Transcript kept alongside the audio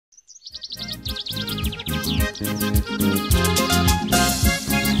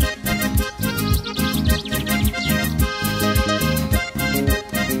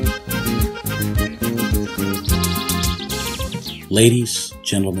Ladies,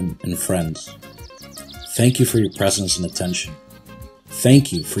 gentlemen, and friends, thank you for your presence and attention.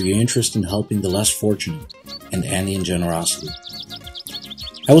 Thank you for your interest in helping the less fortunate and Andean generosity.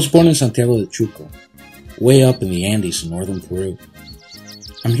 I was born in Santiago the Chuco, way up in the Andes in northern Peru.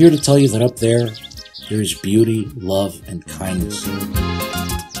 I'm here to tell you that up there is beauty, love, and kindness.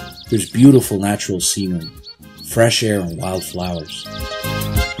 There's beautiful natural scenery, fresh air, and wild flowers.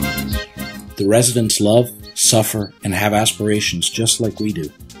 The residents love, suffer, and have aspirations just like we do.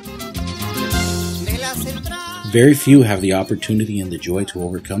 Very few have the opportunity and the joy to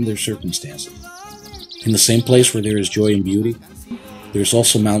overcome their circumstances. In the same place where there is joy and beauty, there is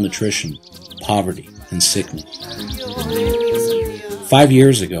also malnutrition, poverty, and sickness. 5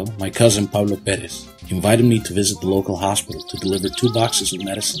 years ago, my cousin Pablo Perez invited me to visit the local hospital to deliver 2 boxes of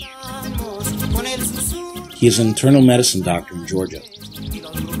medicine. He is an internal medicine doctor in Georgia,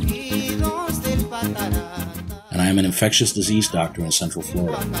 and I am an infectious disease doctor in Central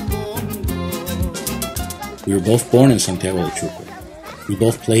Florida. We were both born in Santiago the Chuco. We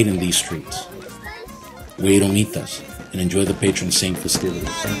both played in these streets. We ate omitas and enjoyed the patron saint festivities.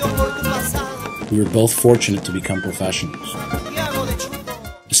 We were both fortunate to become professionals.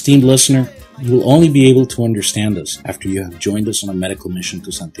 Esteemed listener, you will only be able to understand us after you have joined us on a medical mission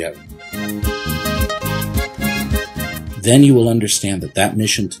to Santiago. Then you will understand that that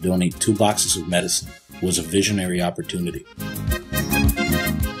mission to donate 2 boxes of medicine was a visionary opportunity.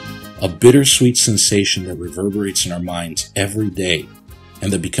 A bittersweet sensation that reverberates in our minds every day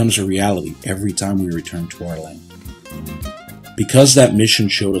and that becomes a reality every time we return to our land. Because that mission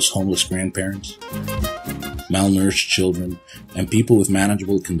showed us homeless grandparents, malnourished children, and people with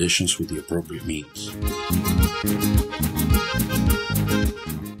manageable conditions with the appropriate means.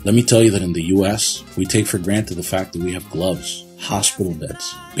 Let me tell you that in the US, we take for granted the fact that we have gloves, hospital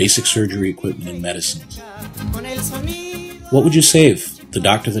beds, basic surgery equipment, and medicines. What would you say if the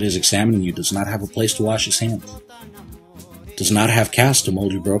doctor that is examining you does not have a place to wash his hands, does not have cast to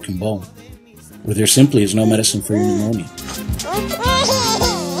mold your broken bone, or there simply is no medicine for your pneumonia?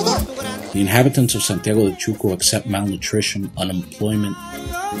 The inhabitants of Santiago the Chuco accept malnutrition, unemployment,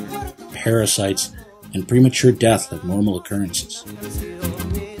 parasites, and premature death like normal occurrences.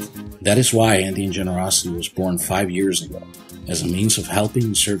 That is why Andean generosity was born 5 years ago, as a means of helping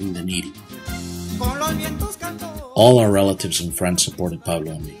and serving the needy. All our relatives and friends supported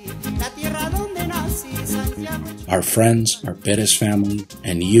Pablo and me. Our friends, our Perez family,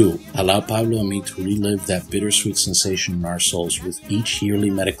 and you allow Pablo and me to relive that bittersweet sensation in our souls with each yearly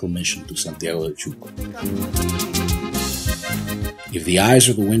medical mission to Santiago the Chuco. If the eyes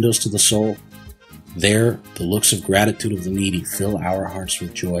are the windows to the soul, there the looks of gratitude of the needy fill our hearts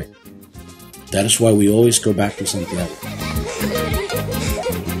with joy. That is why we always go back to Santiago.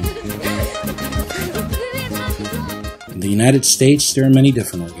 In the United States, there are many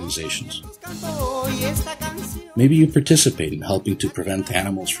different organizations. Maybe you participate in helping to prevent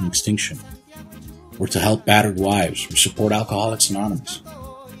animals from extinction, or to help battered wives, or support Alcoholics Anonymous.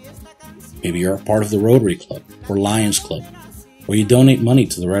 Maybe you're a part of the Rotary Club, or Lions Club, or you donate money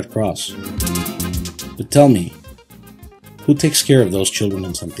to the Red Cross. But tell me, who takes care of those children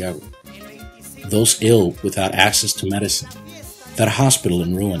in Santiago? Those ill without access to medicine, that hospital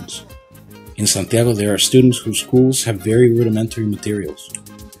in ruins. In Santiago, there are students whose schools have very rudimentary materials.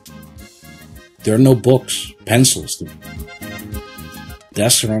 There are no books, pencils. The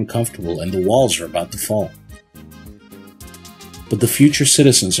desks are uncomfortable and the walls are about to fall. But the future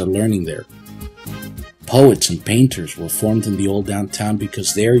citizens are learning there. Poets and painters were formed in the old downtown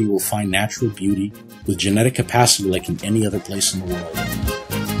because there you will find natural beauty with genetic capacity like in any other place in the world.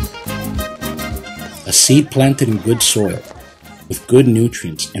 A seed planted in good soil, with good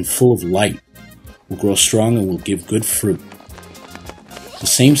nutrients and full of light, will grow strong and will give good fruit. The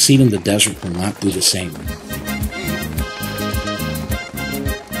same seed in the desert will not do the same.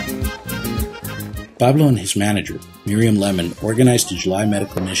 Pablo and his manager, Miriam Lemon, organized the July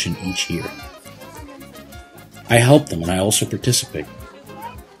Medical Mission each year. I help them and I also participate.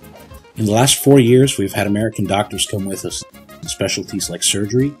 In the last 4 years, we've had American doctors come with us in specialties like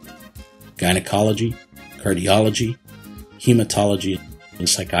surgery, gynecology, cardiology, hematology, and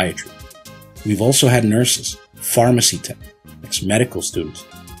psychiatry. We've also had nurses, pharmacy techs, medical students,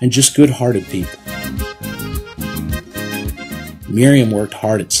 and just good-hearted people. Miriam worked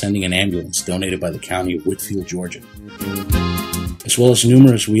hard at sending an ambulance donated by the county of Whitfield, Georgia, as well as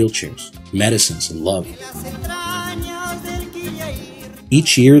numerous wheelchairs, medicines, and love.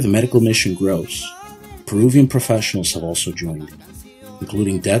 Each year, the medical mission grows, Peruvian professionals have also joined,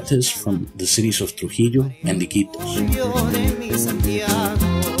 including dentists from the cities of Trujillo and Iquitos.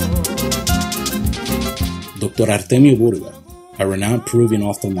 Dr. Artemio Burga, a renowned Peruvian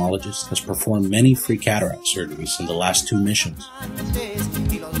ophthalmologist, has performed many free cataract surgeries in the last 2 missions.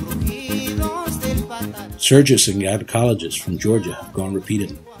 Surgeons and gynecologists from Georgia have gone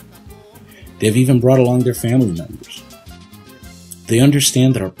repeatedly. They have even brought along their family members. They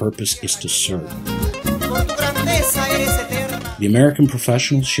understand that our purpose is to serve. The American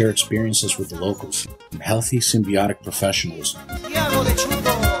professionals share experiences with the locals in healthy, symbiotic professionalism.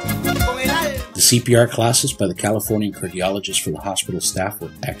 The CPR classes by the Californian cardiologists for the hospital staff were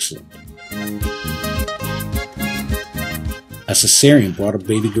excellent. A cesarean brought a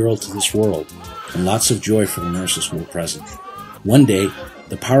baby girl to this world, and lots of joy for the nurses who were present. One day,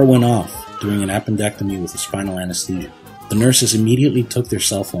 the power went off during an appendectomy with a spinal anesthesia. The nurses immediately took their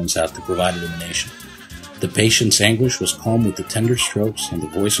cell phones out to provide illumination. The patient's anguish was calmed with the tender strokes and the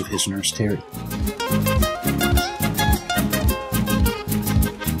voice of his nurse, Terry.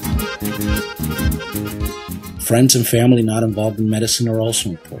 Friends and family not involved in medicine are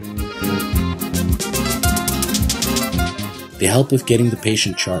also important. They help with getting the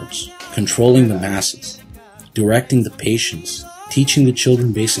patient charts, controlling the masses, directing the patients, teaching the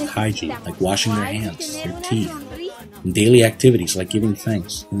children basic hygiene like washing their hands, their teeth, and daily activities like giving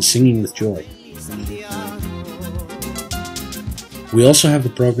thanks and singing with joy. We also have the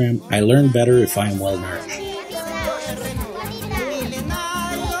program, I Learn Better If I Am Well Nourished.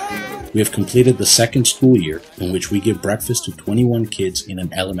 We have completed the 2nd school year in which we give breakfast to 21 kids in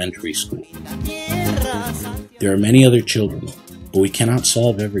an elementary school. There are many other children, but we cannot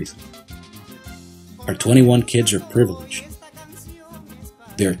solve everything. Our 21 kids are privileged.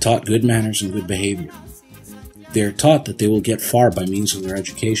 They are taught good manners and good behavior. They are taught that they will get far by means of their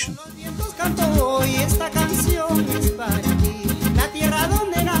education.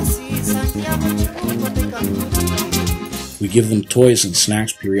 We give them toys and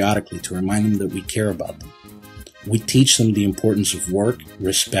snacks periodically to remind them that we care about them. We teach them the importance of work,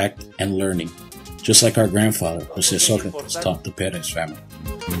 respect, and learning, just like our grandfather, Jose Socrates, taught the Perez family.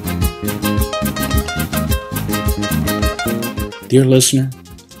 Dear listener,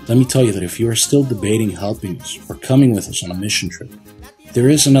 let me tell you that if you are still debating helping us or coming with us on a mission trip, there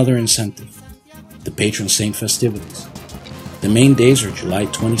is another incentive, the Patron Saint festivities. The main days are July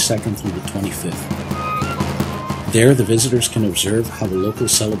 22nd through the 25th. There, the visitors can observe how the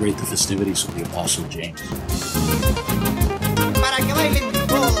locals celebrate the festivities of the Apostle James.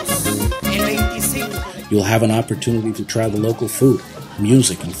 You'll have an opportunity to try the local food,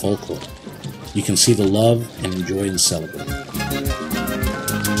 music, and folklore. You can see the love and enjoy and celebrate.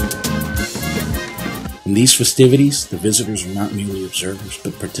 In these festivities, the visitors are not merely observers,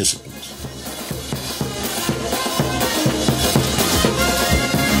 but participants.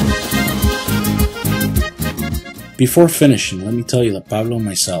 Before finishing, let me tell you that Pablo and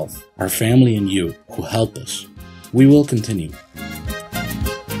myself, our family and you, who help us, we will continue.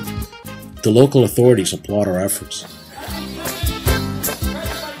 The local authorities applaud our efforts.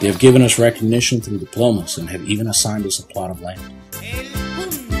 They have given us recognition through diplomas and have even assigned us a plot of land.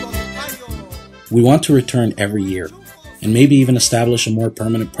 We want to return every year, and maybe even establish a more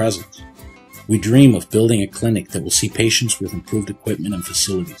permanent presence. We dream of building a clinic that will see patients with improved equipment and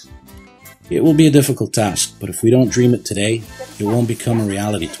facilities. It will be a difficult task, but if we don't dream it today, it won't become a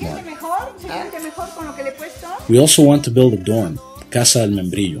reality tomorrow. We also want to build a dorm, Casa del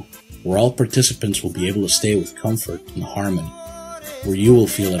Membrillo, where all participants will be able to stay with comfort and harmony, where you will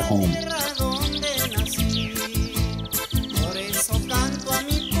feel at home.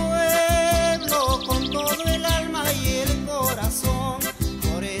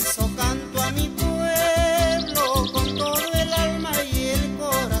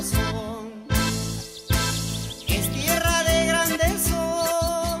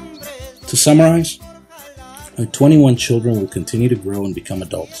 To summarize, our 21 children will continue to grow and become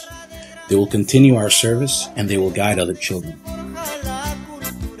adults. They will continue our service and they will guide other children.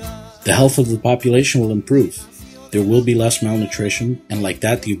 The health of the population will improve. There will be less malnutrition, and like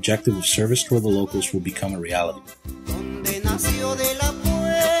that, the objective of service toward the locals will become a reality.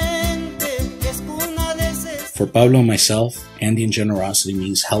 For Pablo and myself, Andean generosity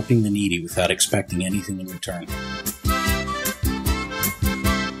means helping the needy without expecting anything in return.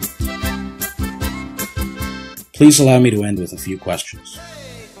 Please allow me to end with a few questions.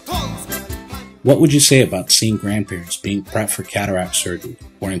 What would you say about seeing grandparents being prepped for cataract surgery,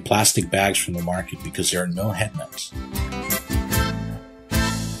 wearing plastic bags from the market because there are no head nets?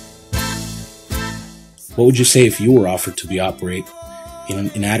 What would you say if you were offered to operate in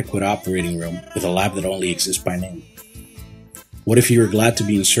an inadequate operating room with a lab that only exists by name? What if you were glad to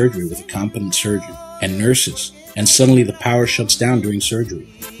be in surgery with a competent surgeon and nurses, and suddenly the power shuts down during surgery?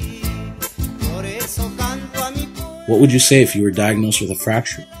 What would you say if you were diagnosed with a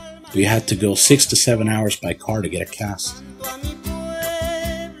fracture, but you had to go 6 to 7 hours by car to get a cast?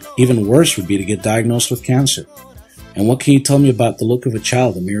 Even worse would be to get diagnosed with cancer. And what can you tell me about the look of a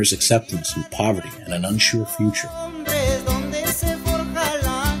child that mirrors acceptance and poverty and an unsure future?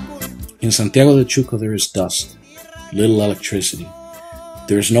 In Santiago the Chuco there is dust, little electricity.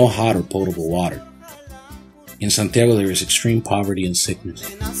 There is no hot or potable water. In Santiago there is extreme poverty and sickness.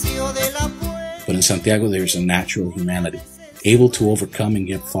 But in Santiago there is a natural humanity, able to overcome and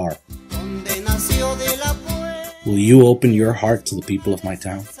get far. Will you open your heart to the people of my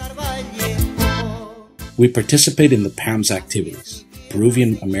town? We participate in the PAMS activities,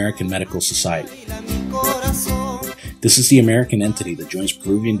 Peruvian American Medical Society. This is the American entity that joins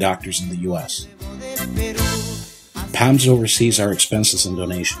Peruvian doctors in the U.S. PAMS oversees our expenses and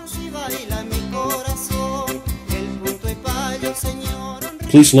donations.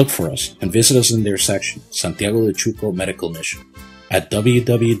 Please look for us and visit us in their section, Santiago the Chuco Medical Mission, at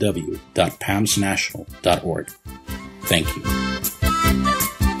www.pamsnational.org. Thank you.